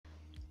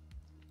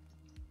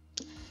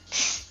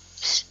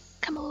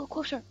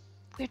closer.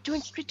 We're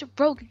doing Streets of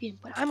Rogue again,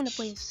 but I'm gonna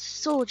play as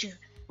Soldier,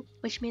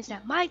 which means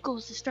that my goal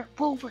is to start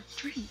World War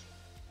III.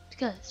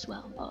 Because,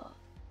 well,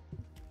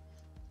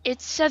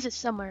 it says it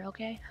somewhere,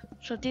 okay?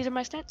 So these are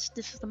my stats,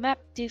 this is the map,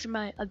 these are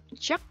my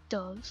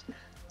objectives.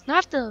 Now I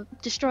have to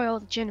destroy all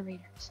the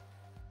generators.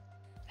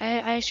 I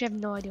actually have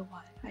no idea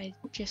why. I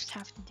just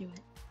have to do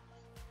it.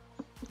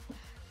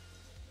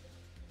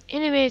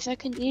 Anyways, I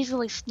can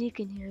easily sneak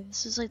in here.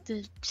 This is like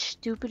the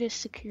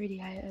stupidest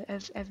security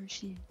I've ever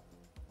seen.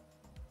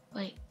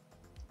 Like,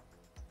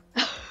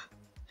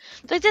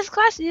 like this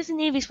class isn't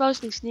even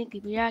supposed to be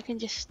sneaky, but yeah, I can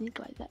just sneak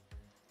like that.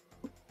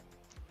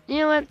 You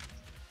know what?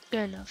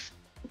 Good enough.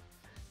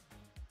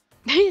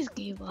 I just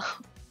gave up.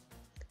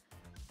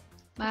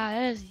 Wow,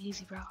 that is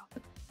easy, bro.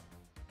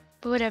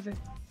 But whatever.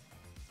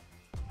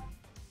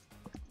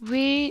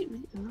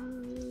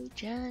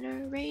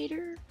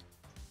 Generator.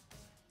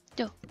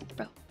 Dope,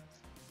 bro.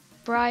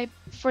 Bribe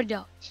for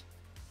dollars.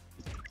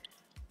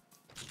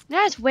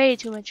 That's way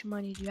too much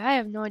money, dude. I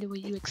have no idea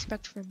what you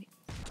expect from me.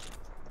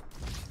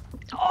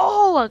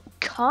 Oh, a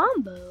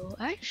combo,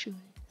 actually.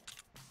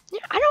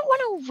 Yeah, I don't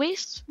want to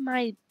waste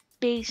my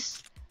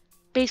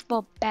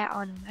baseball bat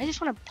on him. I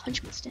just want to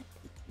punch him instead.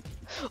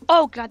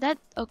 Oh god, that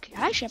okay.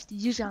 I actually have to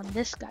use it on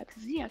this guy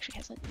because he actually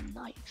has like a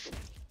knife.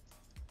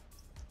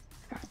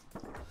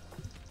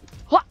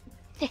 What?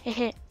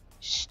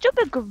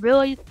 Stupid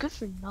gorilla, you're good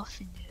for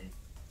nothing, dude.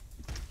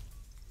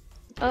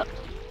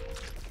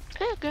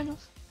 Yeah, good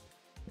enough.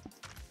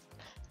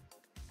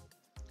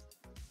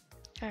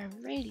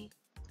 Alrighty.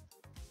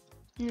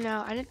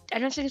 No, I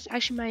don't think it's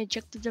actually my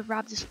objective to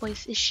rob this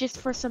place. It's just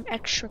for some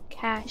extra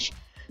cash,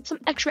 some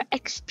extra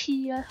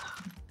XP.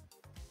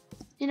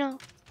 You know,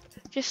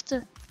 just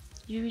the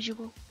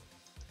usual.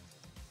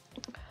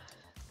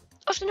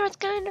 Also, no, it's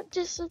kind of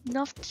just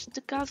enough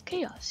to cause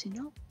chaos, you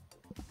know.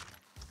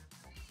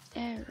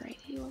 Alright,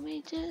 let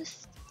me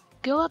just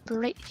go up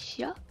right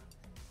here.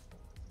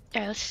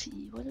 Alright, let's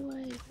see. What do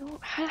I?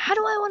 How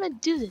do I want to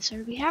do this?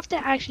 Or we have to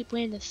actually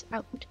plan this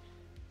out.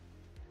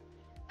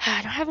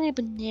 I don't have any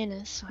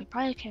bananas, so I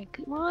probably can't.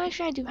 Well,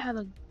 actually, I do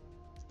have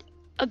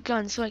a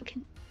gun, so I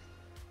can.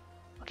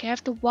 Okay, I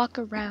have to walk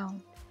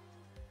around.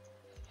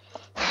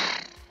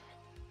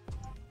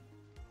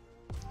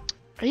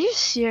 Are you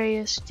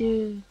serious,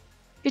 dude?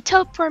 You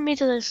teleport me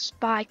to the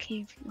spot I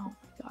came from. Oh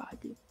my god,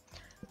 dude.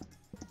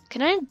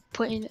 Can I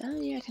put in? Oh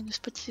yeah, I can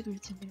just put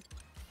cigarettes in there.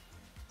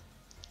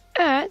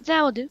 Alright,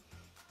 that will do.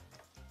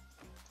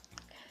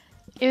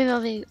 Even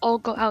though they all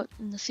go out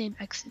in the same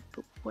exit,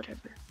 but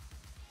whatever.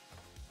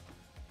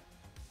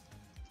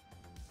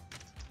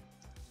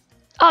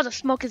 Oh, the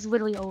smoke is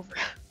literally over.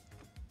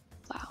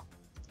 Wow.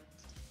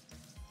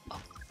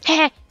 Oh.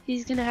 Heh,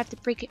 he's gonna have to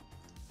break it.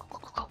 Go,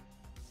 go, go.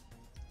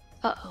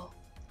 Uh-oh.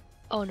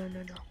 Oh, no,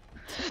 no, no.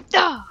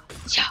 Ah!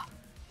 Yeah!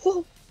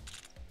 Woo!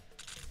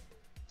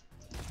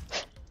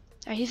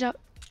 Alright, he's up.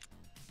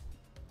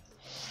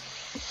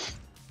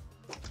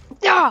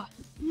 Ah!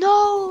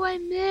 No, I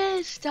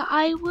missed!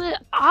 I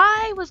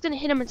was gonna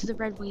hit him into the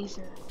red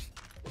laser.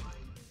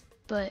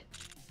 But...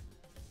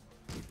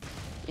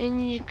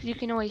 And you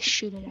can always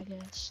shoot it, I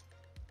guess.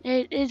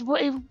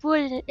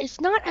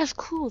 It's not as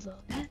cool though.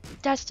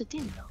 That's the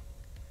thing though.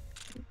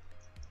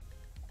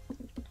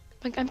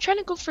 Like I'm trying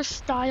to go for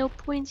style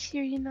points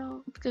here, you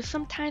know, because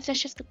sometimes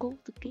that's just the goal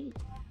of the game.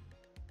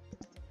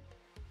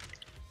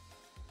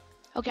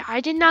 Okay,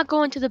 I did not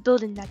go into the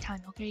building that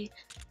time. Okay,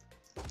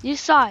 you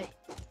saw it.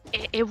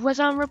 It was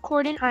on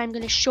recording. I'm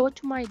gonna show it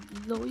to my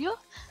lawyer.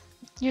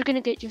 You're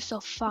gonna get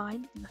yourself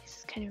fined.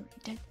 Nice, kind of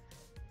right then.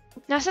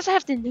 Now since I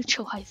have to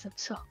neutralize them,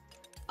 so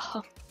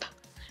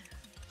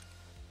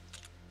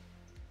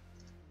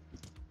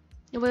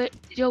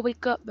yo,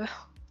 wake up, bro.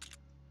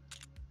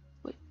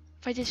 Wait,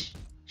 if I just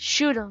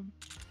shoot him.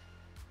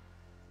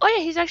 Oh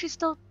yeah, he's actually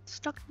still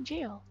stuck in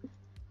jail.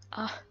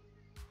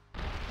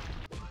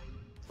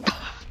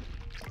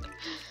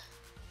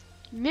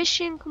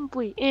 Mission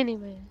complete.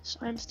 Anyways,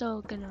 I'm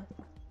still gonna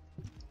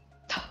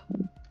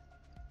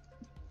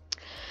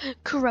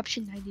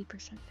corruption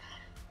 90%.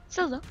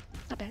 So though,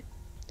 not bad.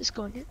 Just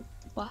go in here.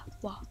 Wah,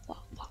 wah, wah,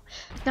 wah.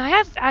 Now I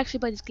have actually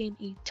played this game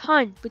a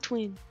ton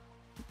between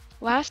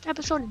last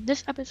episode and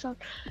this episode.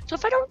 So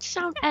if I don't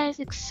sound as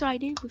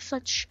excited with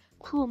such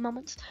cool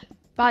moments,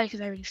 probably because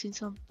I already seen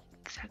some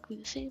exactly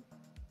the same.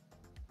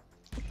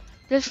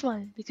 This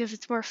one because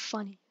it's more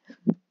funny.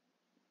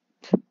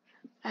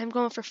 I'm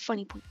going for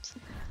funny points.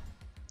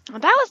 Now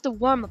that was the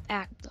warm-up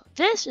act though.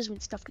 This is when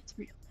stuff gets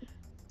real.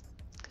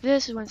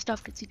 This is when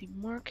stuff gets even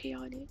more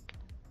chaotic.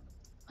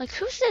 Like,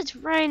 who sits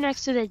right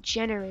next to the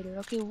generator?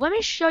 Okay, let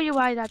me show you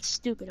why that's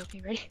stupid.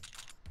 Okay, ready?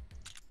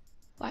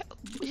 Why?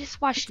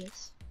 Just watch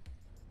this.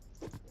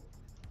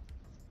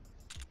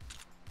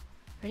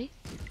 Ready?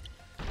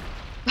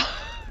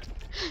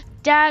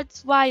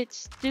 That's why it's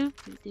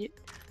stupid, dude.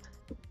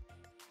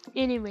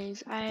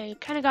 Anyways, I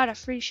kind of got a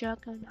free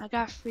shotgun. I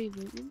got free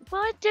loot.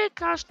 Well, it did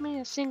cost me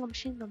a single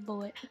machine gun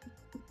bullet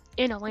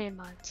in a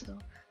landmine, so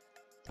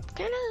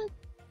kind of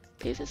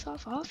pays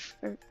itself off,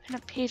 or kind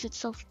of pays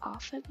itself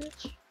off, I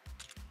guess.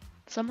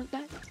 Something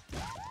like that.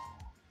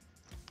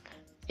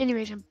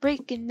 Anyways, I'm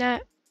breaking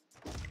that.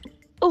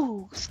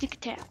 Oh, sneak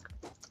attack.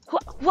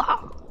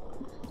 Wow.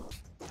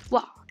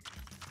 Wow.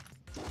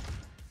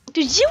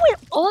 Dude, you went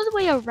all the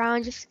way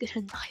around just to get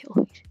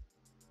annihilated.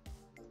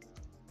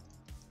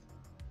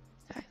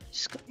 Alright,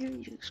 just go here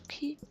and use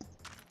key.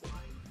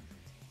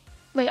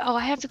 Wait, oh,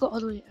 I have to go all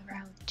the way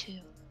around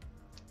too.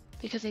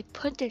 Because they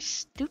put their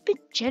stupid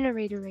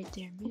generator right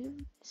there,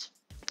 man. It's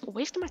a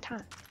waste of my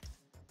time.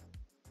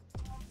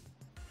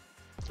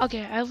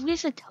 Okay, at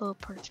least it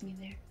teleports me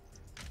there.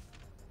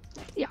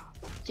 Yeah.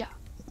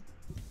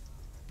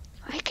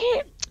 I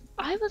can't.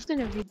 I was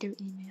gonna read their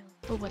email,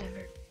 but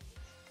whatever.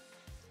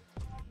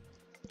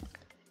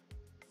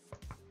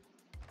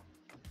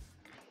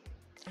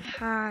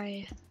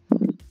 Hi.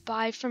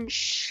 Buy from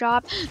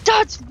shop.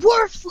 That's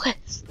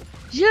worthless!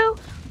 You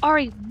are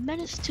a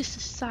menace to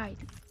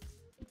society.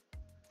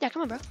 Yeah,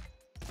 come on, bro.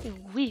 You're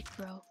weak,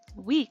 bro.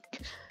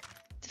 Weak.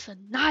 Just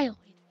annihilated.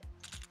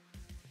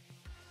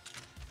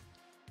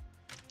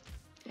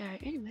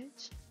 Alright,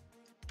 anyways.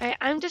 Alright,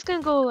 I'm just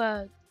gonna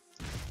go,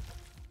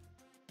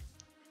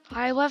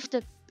 I left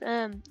the,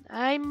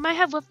 I might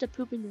have left the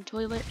poop in your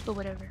toilet, but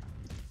whatever.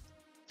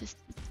 Just,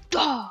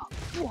 oh.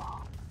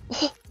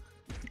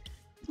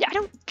 Yeah, I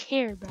don't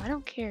care, bro. I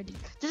don't care, dude.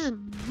 This is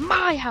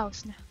my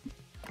house now.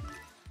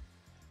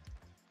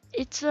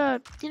 It's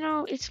you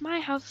know, it's my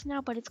house now,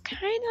 but it's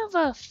kind of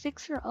a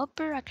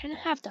fixer-upper. I kind of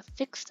have to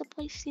fix the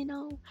place, you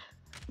know.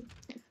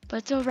 But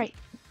it's alright.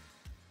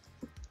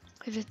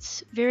 Because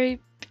it's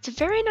a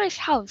very nice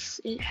house.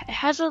 It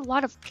has a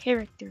lot of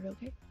character,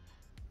 okay?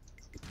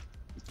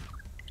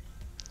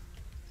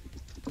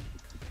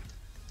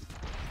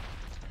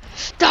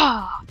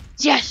 Ah!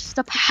 Yes,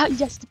 the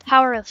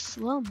power of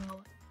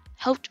slow-mo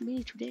helped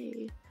me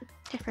today.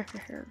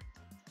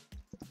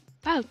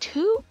 Wow,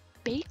 two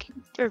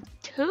bacon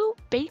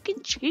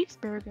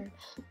cheeseburger.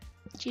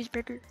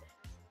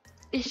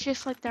 It's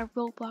just like that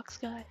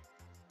Roblox guy.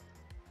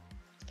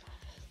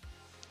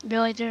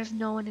 Really, there's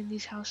no one in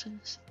these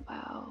houses.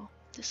 Wow,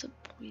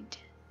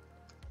 disappointed.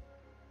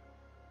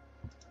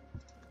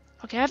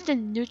 Okay, I have to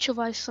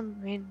neutralize some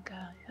random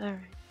guy.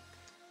 Alright.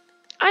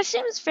 I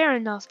assume it's fair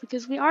enough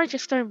because we are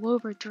just starting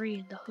World War III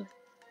in the hood.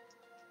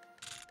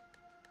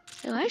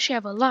 And I actually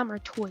have a lot more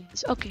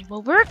toys. Okay,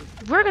 well we're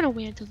gonna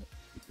wait until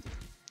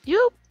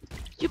you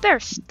better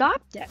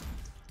stop that.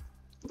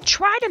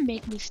 Try to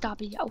make me stop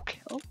it.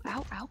 Okay. Oh,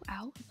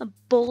 ow. A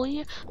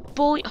bully.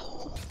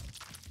 Oh.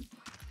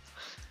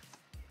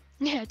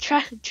 Yeah,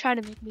 try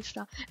to make me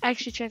stop.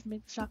 Actually, try to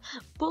make me stop.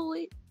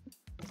 Bully.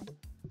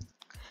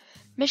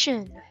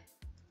 Mission.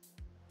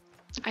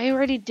 I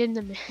already did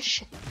the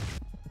mission.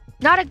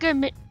 Not a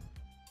good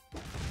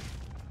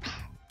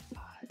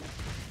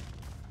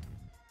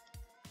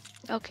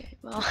Okay,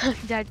 well,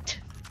 that...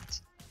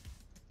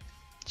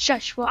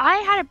 Shush, well, I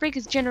had to break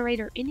his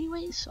generator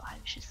anyway, so I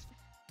was just...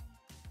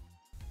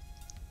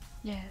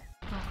 Yeah,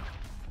 well...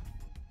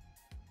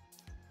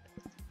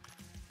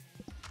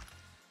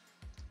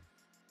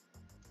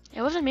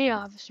 It wasn't me,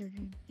 officer,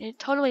 dude. It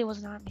totally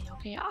was not me,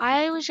 okay?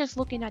 I was just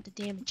looking at the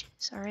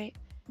damages, alright?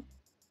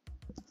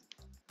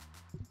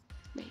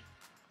 Wait.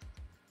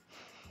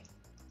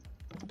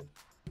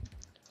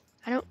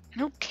 I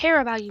don't care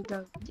about you,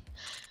 bro.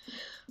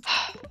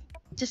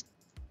 Just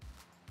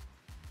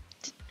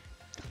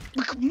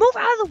move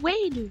out of the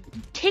way, dude.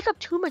 You take up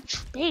too much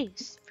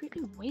space.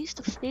 Freaking waste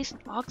of space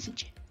and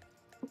oxygen.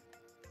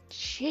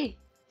 Jeez.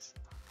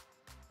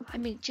 I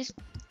mean, just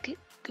get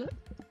good.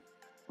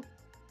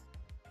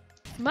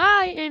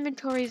 My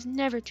inventory is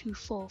never too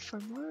full for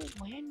more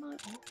landmine.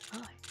 Oh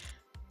my.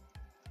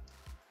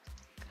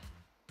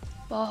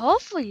 Well,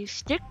 hopefully you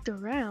stick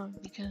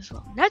around because,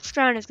 well, next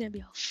round is gonna be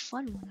a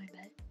fun one, I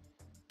bet.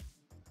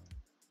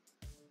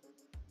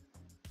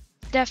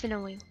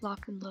 Definitely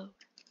lock and load.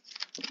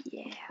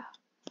 Yeah.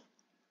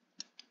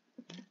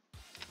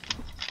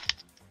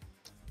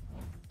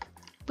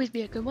 Please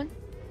be a good one.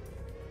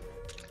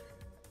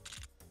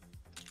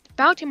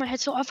 Bounty in my head,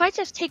 so if I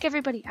just take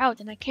everybody out,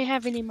 then I can't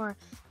have any more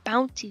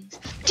bounties.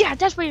 Yeah,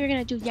 that's what you're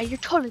gonna do. Yeah, you're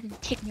totally gonna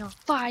take me on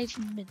 5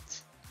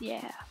 minutes.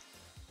 Yeah.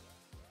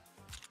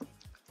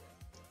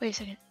 Wait a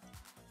second.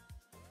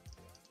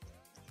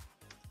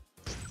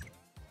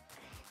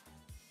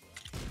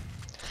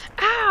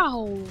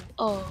 Ow!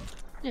 Oh,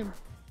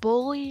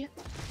 bully.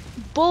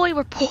 Bully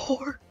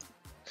report.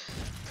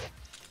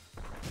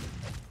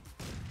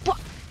 What?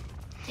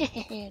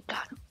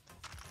 Got him.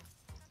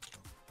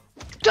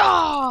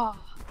 Ah!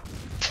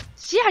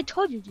 See, I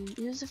told you, dude.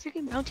 It was a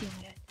freaking bounty on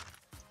my head.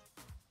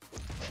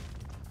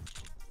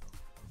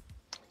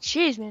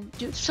 Jeez, man,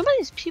 dude. Some of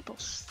these people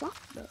suck,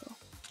 though.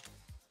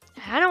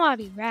 I don't want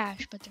to be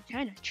rash, but they're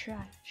kind of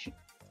trash.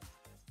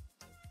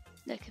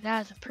 Like,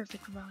 that is a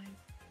perfect rhyme.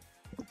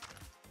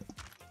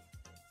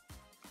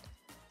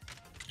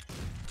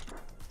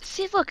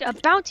 See, look, a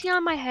bounty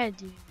on my head,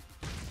 dude.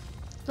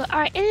 Look,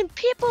 alright, and then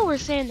people were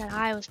saying that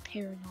I was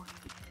paranoid.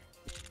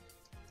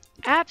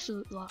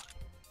 Absolute lie.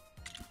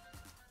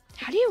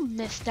 How do you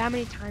miss that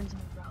many times in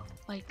a row?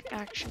 Like,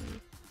 actually.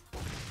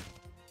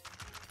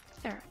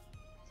 There.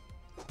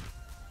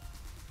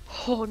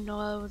 Oh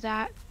no,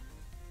 that.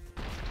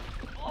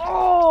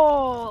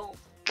 Oh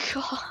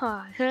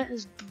god, that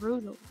is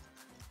brutal.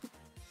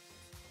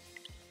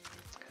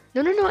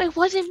 No, no, no, it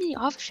wasn't me,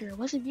 officer. It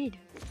wasn't me, dude.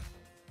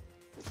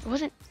 It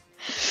wasn't.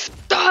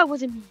 Oh, it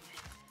wasn't me.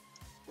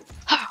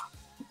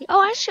 Oh,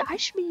 I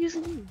should be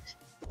using these.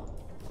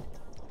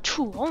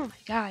 Oh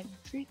my god,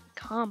 freaking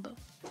combo.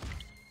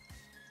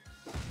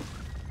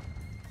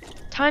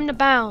 Time to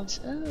bounce.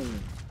 Oh.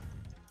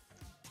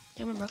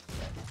 Damn, bro.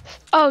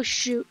 Oh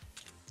shoot.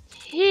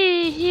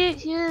 He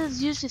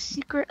has used his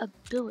secret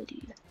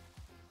ability.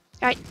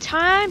 Alright,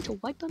 time to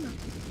wipe them out.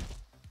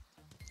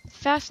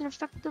 Fast and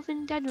effective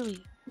and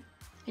deadly.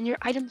 And your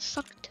items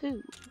suck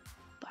too.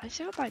 But I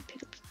said I'd probably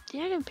pick up.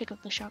 Yeah, I didn't pick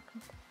up the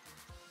shotgun.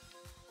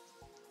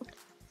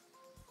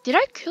 Did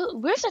I kill?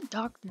 Where's the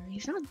doctor?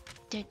 He's not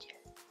dead yet.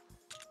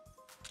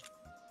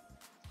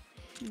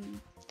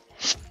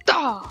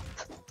 Stop!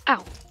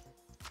 Ow.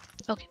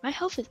 Okay, my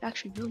health is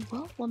actually really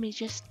low. Let me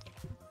just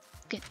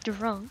get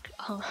drunk.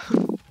 Go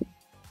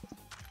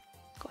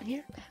in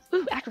here.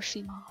 Ooh,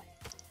 accuracy mod.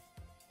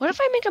 What if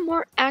I make a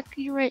more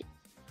accurate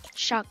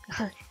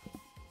shotgun?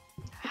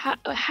 How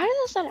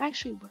does that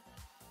actually work?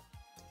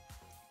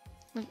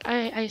 Like,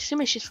 I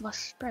assume it's just less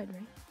spread,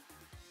 right?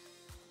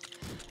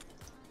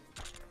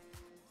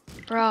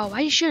 Bro, why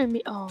are you shooting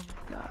me? Oh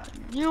my god.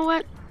 You know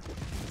what?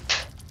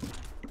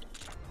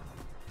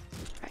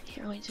 Right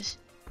here, wait, just.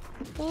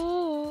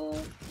 Oh.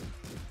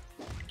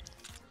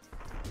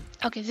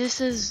 Okay, this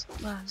is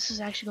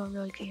actually going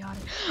really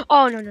chaotic.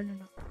 Oh no no no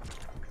no.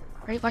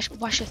 Right, watch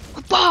this.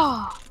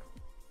 Bah!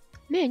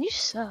 Man, you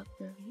suck,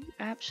 bro. You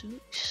absolutely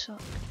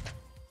suck.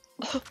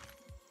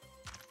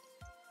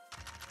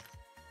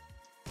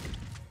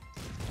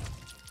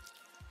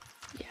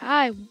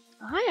 Yeah,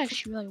 I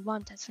actually really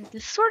want that sword.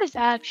 This sword is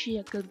actually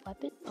a good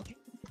weapon. Okay.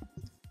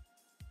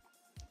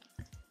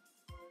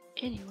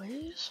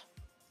 Anyways,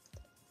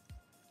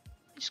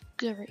 just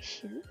go right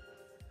here.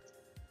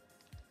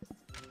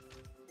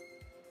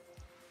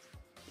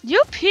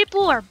 You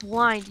people are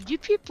blind. You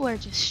people are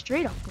just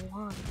straight up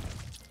blind.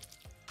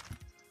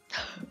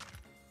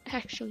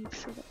 Actually,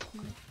 straight up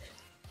blind.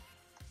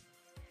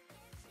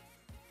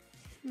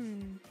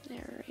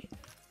 Alright.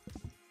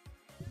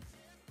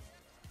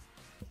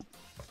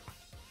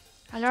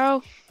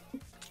 Hello?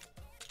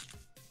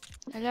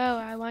 Hello,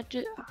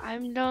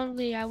 I'm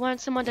lonely. I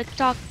want someone to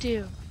talk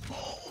to.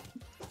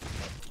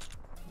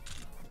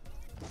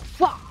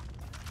 Wow.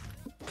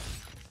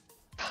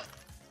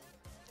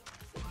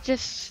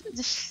 Just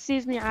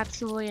sees me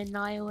absolutely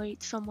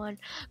annihilate someone,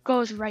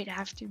 goes right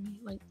after me,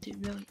 like,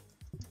 dude, really.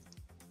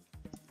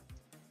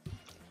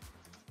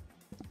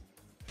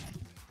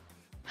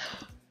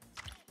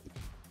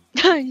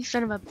 You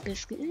son of a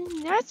biscuit.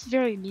 That's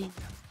very mean.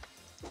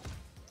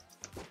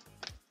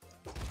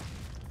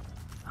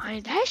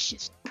 That's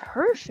just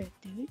perfect,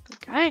 dude.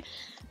 Like,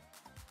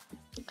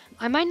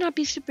 I might not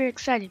be super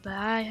excited, but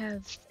I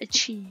have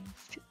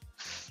achieved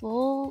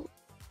full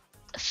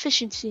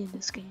efficiency in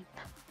this game.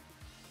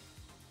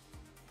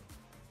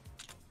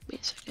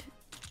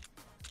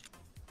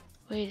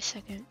 Wait a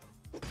second.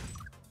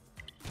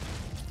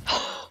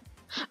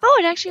 Oh,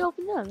 it actually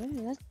opened up.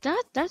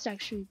 That's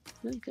actually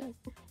really good.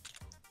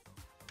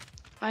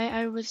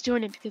 I was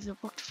doing it because it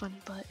looked funny,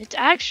 but it's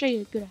actually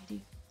a good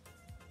idea.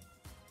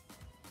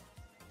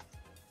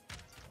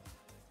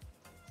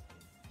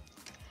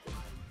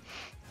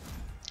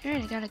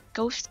 Alright, I got a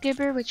ghost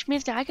giver, which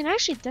means that I can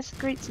actually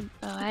desecrate some.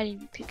 Oh, I didn't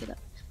even pick it up.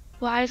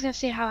 Well, I was gonna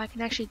say how I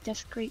can actually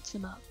desecrate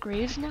some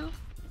graves now.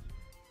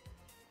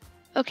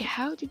 Okay,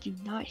 how did you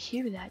not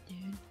hear that,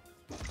 dude?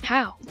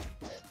 How?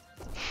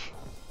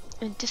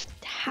 And just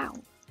how?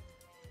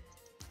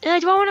 Do I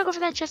want to go for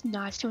that chest?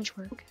 Nah, it's too much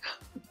work.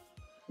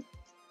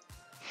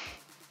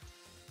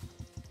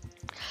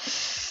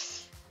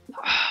 Oh,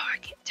 I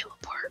can't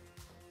teleport.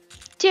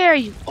 There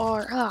you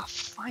are. Oh,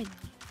 finally.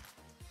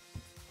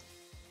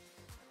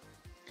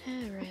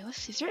 Alright, let's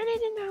see. Is there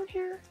anything down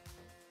here?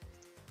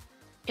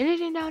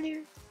 Anything down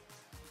here?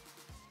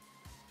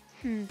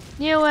 You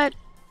know what?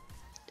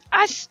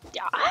 I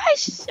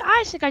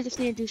think I just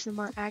need to do some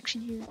more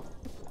action here.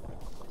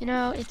 You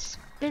know, it's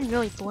been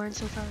really boring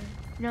so far.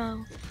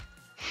 No.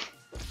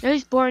 At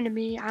least boring to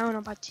me. I don't know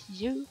about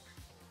you.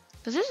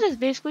 Because this is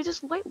basically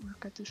just light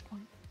work at this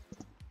point.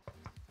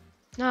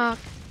 Nah.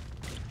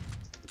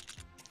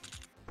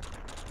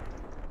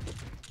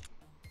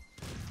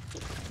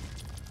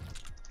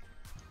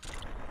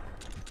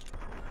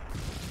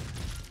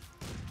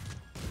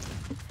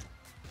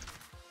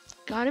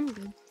 Got him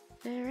good.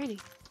 Alrighty.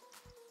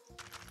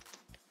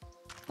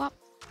 Wop,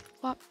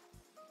 wop.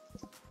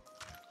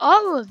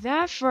 All of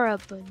that for a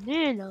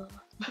banana.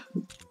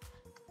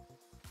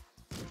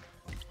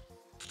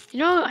 You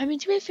know, I mean,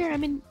 to be fair, I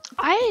mean,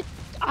 I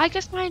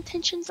guess my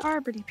intentions are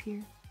pretty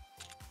pure.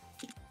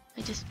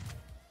 I just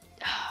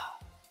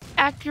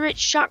accurate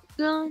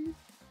shotgun,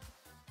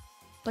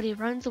 but he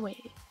runs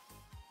away.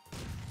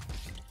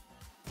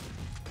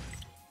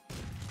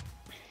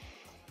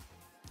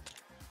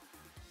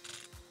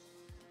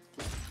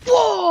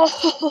 Whoa!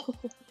 Oh,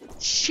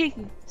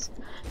 jeez.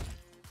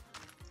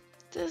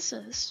 This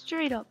is a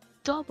straight up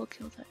double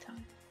kill that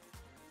time.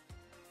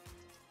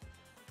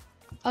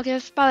 Okay,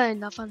 that's probably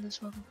enough on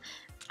this level.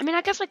 I mean,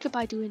 I guess I could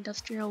probably do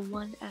Industrial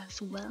 1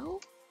 as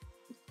well.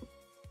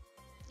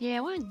 Yeah,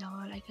 why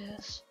not, I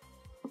guess.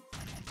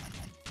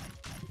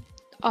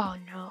 Oh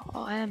no,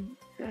 oh, I am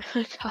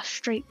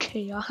straight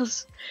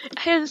chaos. I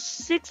have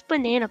 6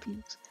 banana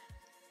peels.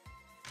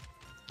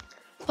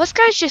 This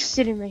guy's just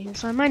sitting right here,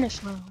 so I might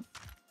as well.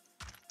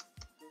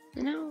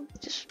 You know,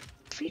 just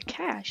free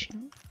cash, you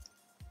know?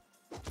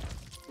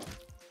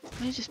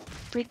 Let me just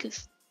break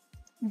his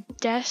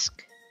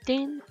desk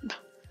thing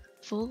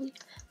fully.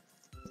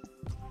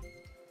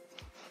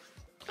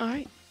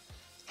 Alright.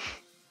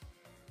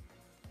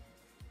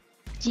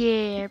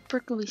 Yeah,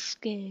 prickly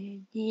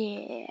skin,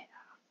 yeah.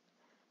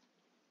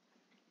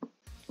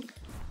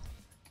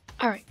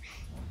 Alright.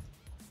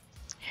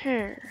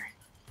 Here.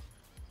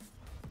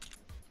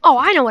 Oh,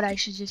 I know what I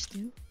should just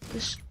do.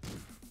 Just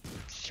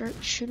start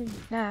shooting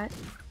that.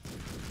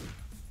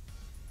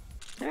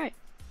 Alright.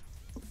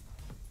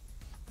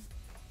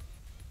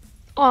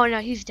 Oh no,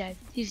 he's dead.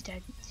 He's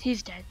dead.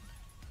 He's dead.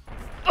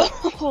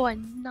 Oh,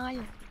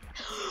 annihilate.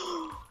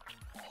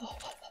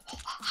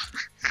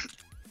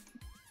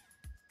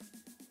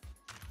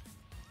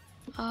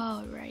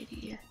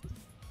 Alrighty.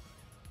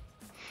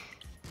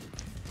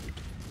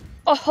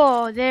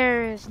 Oh,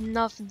 there is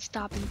nothing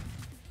stopping.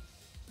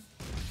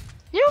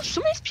 You know,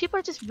 some of these people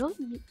are just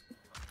really.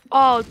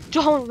 Oh,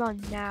 don't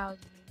run now, dude.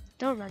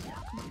 Don't run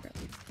now. Come on, bro.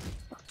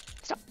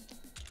 Stop.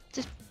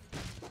 Just.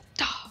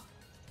 Oh.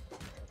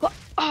 What?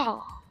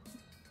 Oh.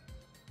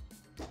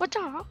 What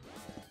the?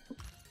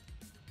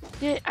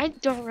 Yeah, I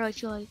don't really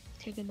feel like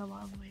taking the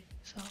long way.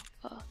 So,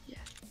 yeah.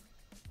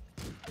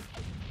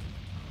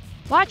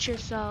 Watch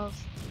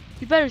yourself.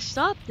 You better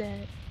stop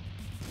that.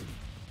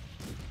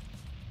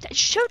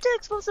 Shoot the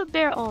explosive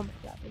bear. Oh my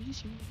god, are you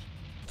serious?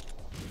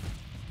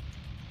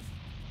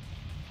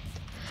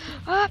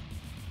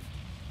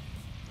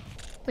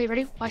 Wait,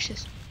 ready? Watch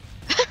this.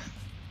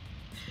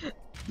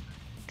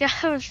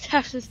 that was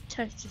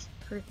just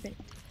perfect.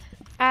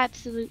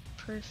 Absolute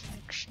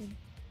perfection.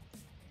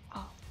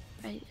 Oh,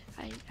 I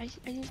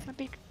used my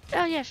big.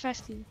 Oh yeah,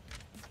 fast heal.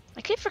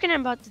 I keep forgetting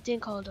about the thing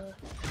called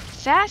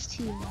fast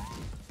heal.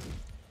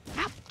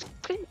 Ow,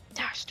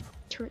 dash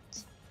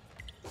turrets.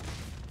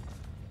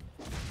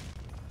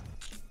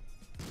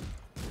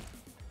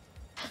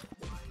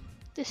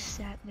 This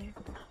sat there.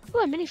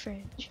 Oh, a mini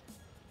fridge.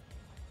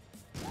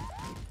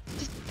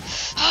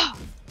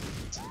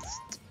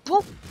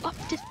 Blow up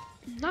this.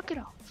 Knock it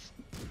off.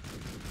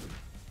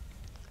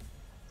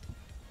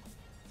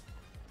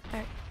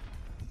 Alright.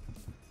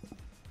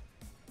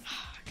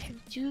 I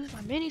can't use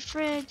my mini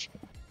fridge.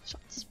 So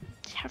I just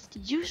have to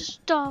use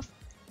stuff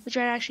which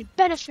would actually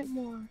benefit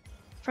more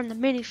from the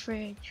mini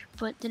fridge.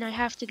 But then I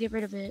have to get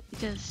rid of it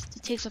because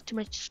it takes up too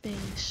much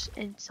space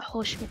and it's a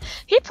whole shit.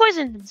 He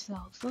poisoned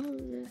himself.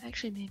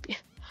 Actually, maybe.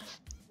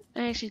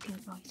 I actually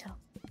can't probably tell.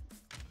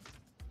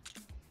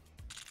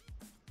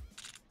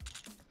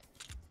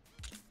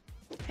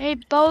 Hey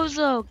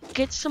Bozo,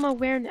 get some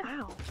awareness.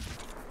 Ow.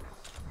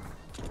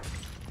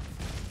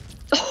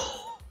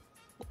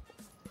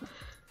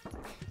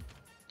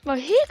 Well,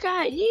 he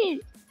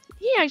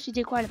actually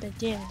did quite a bit of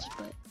damage,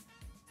 but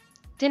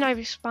then I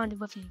responded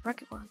with a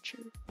rocket launcher.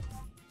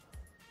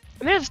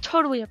 I mean, it was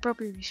totally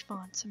appropriate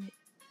response. I mean,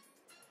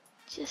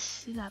 just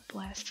see that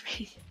blast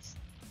radius.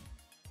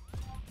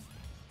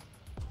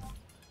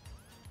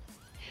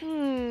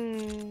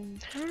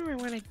 How do I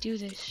want to do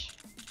this?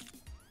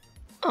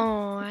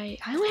 Oh, I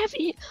only have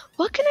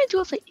what can I do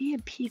with an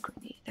EMP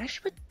grenade? I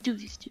should do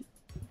these two.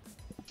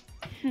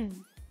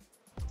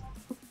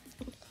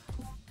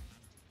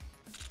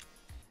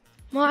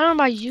 Well, I don't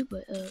know about you,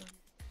 but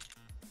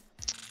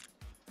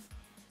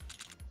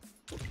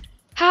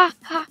ha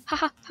ha ha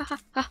ha ha ha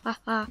ha ha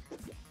ha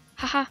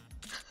ha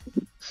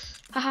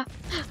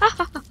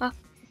ha ha ha.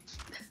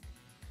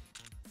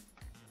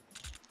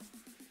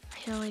 I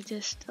can only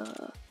just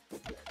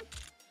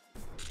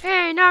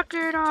hey, knock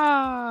it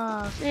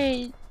off!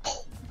 Hey,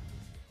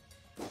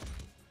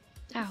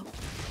 ow!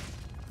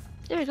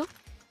 There we go.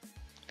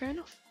 Fair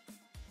enough.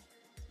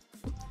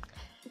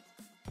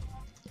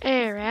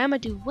 Alright, I'm gonna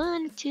do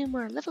 1 or 2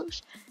 more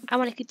levels. I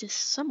want to keep this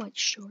somewhat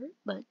short,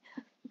 but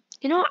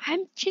you know,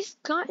 I'm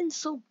just gotten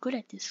so good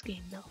at this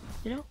game though,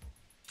 you know?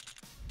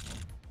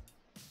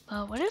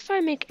 But what if I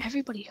make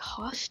everybody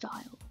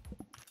hostile?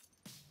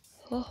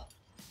 Oh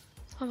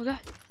my god.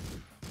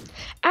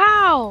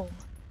 Ow!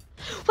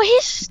 Well,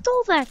 he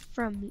stole that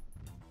from me.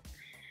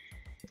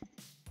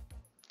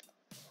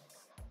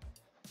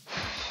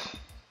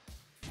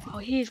 Oh,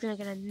 he's gonna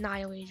get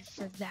annihilated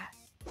for that.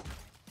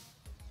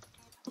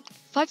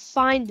 If I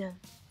find him,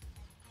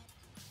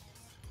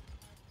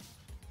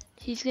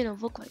 he's gonna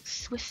look like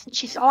Swiss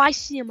cheese. Oh, I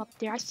see him up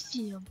there. I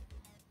see him.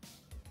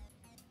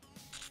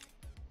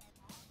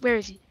 Where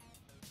is he?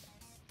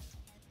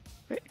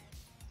 Where?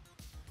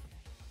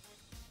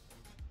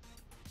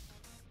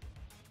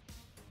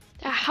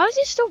 How is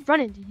he still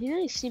running? Did he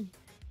didn't see me?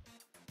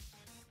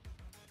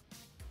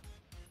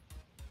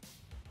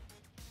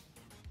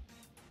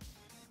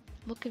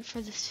 looking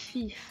for this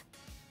thief.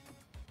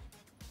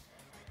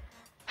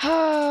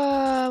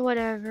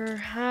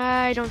 Whatever.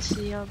 I don't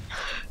see him.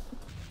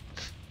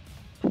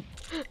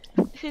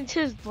 It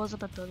just blows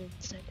up a building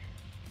instead.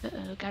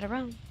 Uh-oh, gotta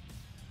run.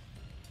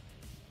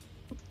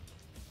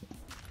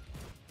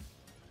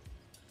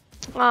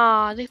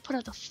 Aw, they put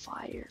out the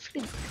fire.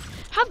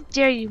 How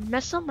dare you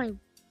mess up my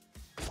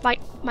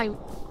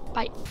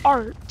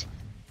art?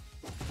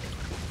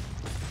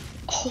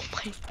 Oh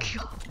my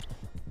god.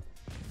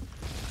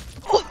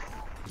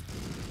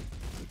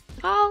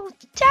 Oh,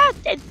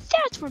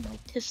 that's where my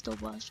pistol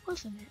was,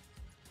 wasn't it?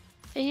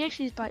 And he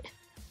actually but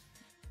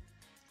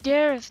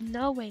there is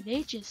no way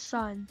they just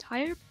saw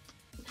entire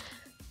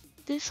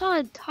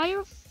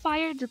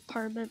fire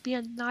department be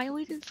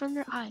annihilated from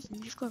their eyes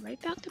and just go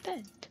right back to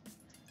bed.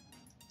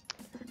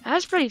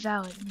 That's pretty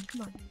valid. I mean,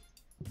 come on.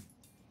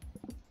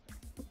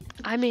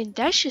 I mean,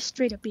 that's just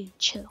straight up being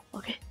chill,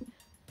 okay?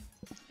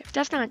 If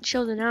that's not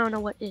chill, then I don't know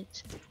what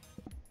is.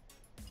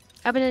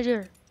 Open the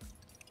door.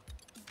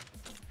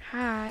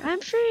 Hi,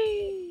 I'm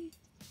free.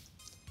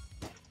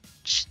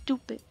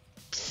 Stupid.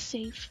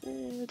 Safe.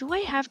 Do I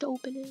have to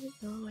open it?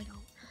 No, I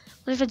don't.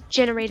 There's a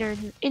generator in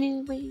here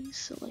anyways,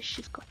 so let's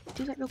just go ahead and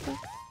do that real quick.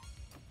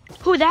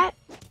 Who that?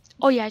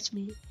 Oh yeah, it's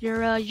me.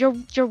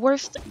 Your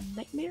worst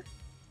nightmare?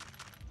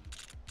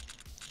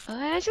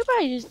 I should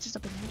probably just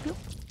open it.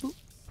 Oop.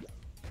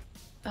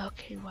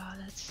 Okay, wow,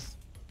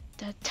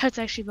 that's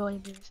actually really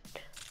amazing.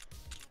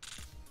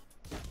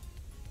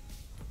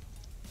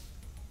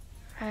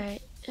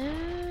 Alright,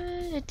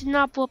 it did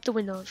not blow up the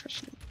window,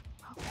 unfortunately.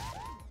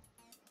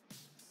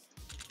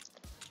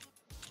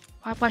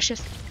 Wow. Watch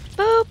this.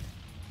 Boop!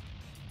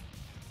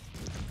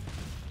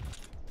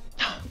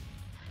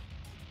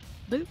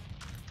 Boop.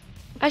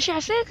 Actually,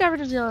 I think I got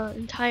rid of the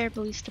entire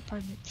police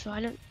department, so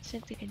I don't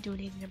think they can do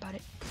anything about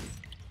it.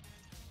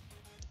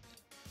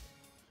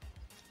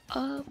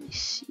 Let me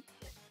see.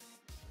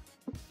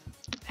 I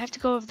have to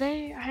go over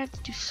there. I have to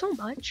do so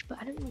much, but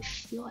I don't really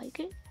feel like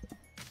it.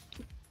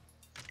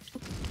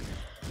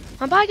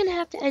 I'm probably gonna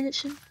have to end it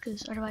soon,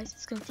 because otherwise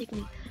it's gonna take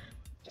me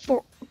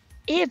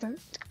forever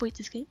to complete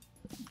this game.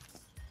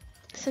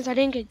 Since I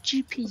didn't get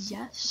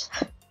GPS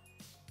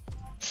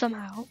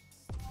somehow.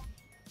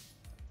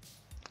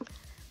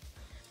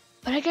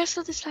 But I guess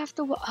I'll just have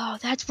to. Oh,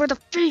 that's where the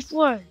thief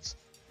was.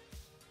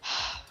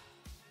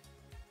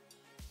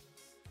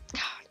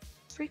 God,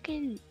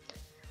 freaking!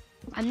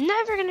 I'm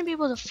never gonna be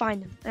able to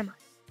find him, am I?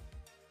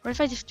 What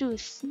if I just do a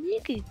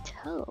sneaky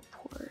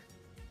teleport?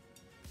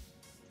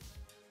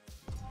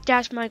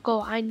 That's my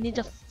goal. I need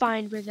to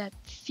find where that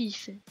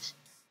thief is.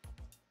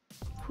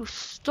 Who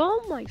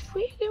stole my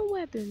freaking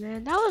weapon,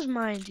 man? That was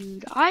mine,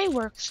 dude. I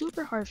worked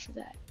super hard for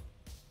that.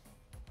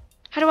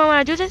 How do I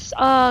want to do this?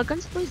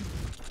 Guns blazing.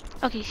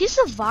 Okay, he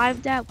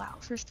survived that. Wow,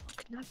 first of all,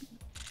 could not be.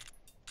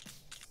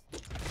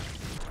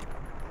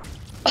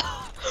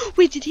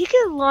 Wait, did he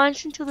get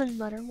launched into the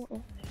nutter?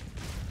 Oh.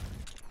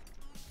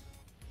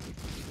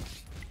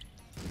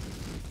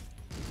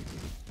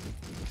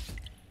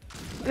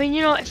 I mean,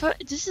 you know,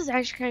 this is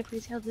actually kind of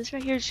crazy how this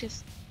right here is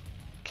just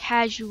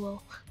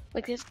casual.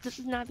 Like this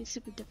would not be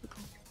super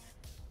difficult.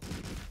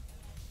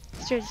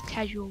 It's just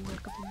casual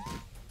work up here.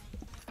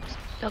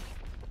 Okay.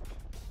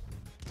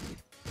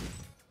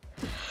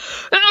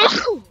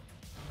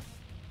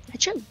 I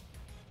chill.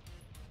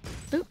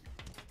 Boop.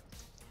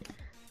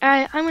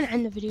 Alright, I'm gonna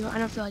end the video. I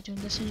don't feel like doing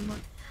this anymore.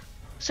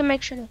 So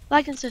make sure to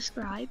like and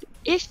subscribe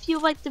if you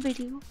liked the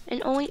video,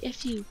 and only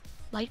if you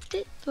liked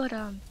it. But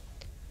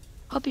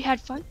hope you had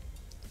fun.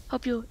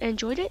 Hope you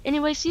enjoyed it.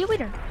 Anyway, see you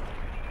later.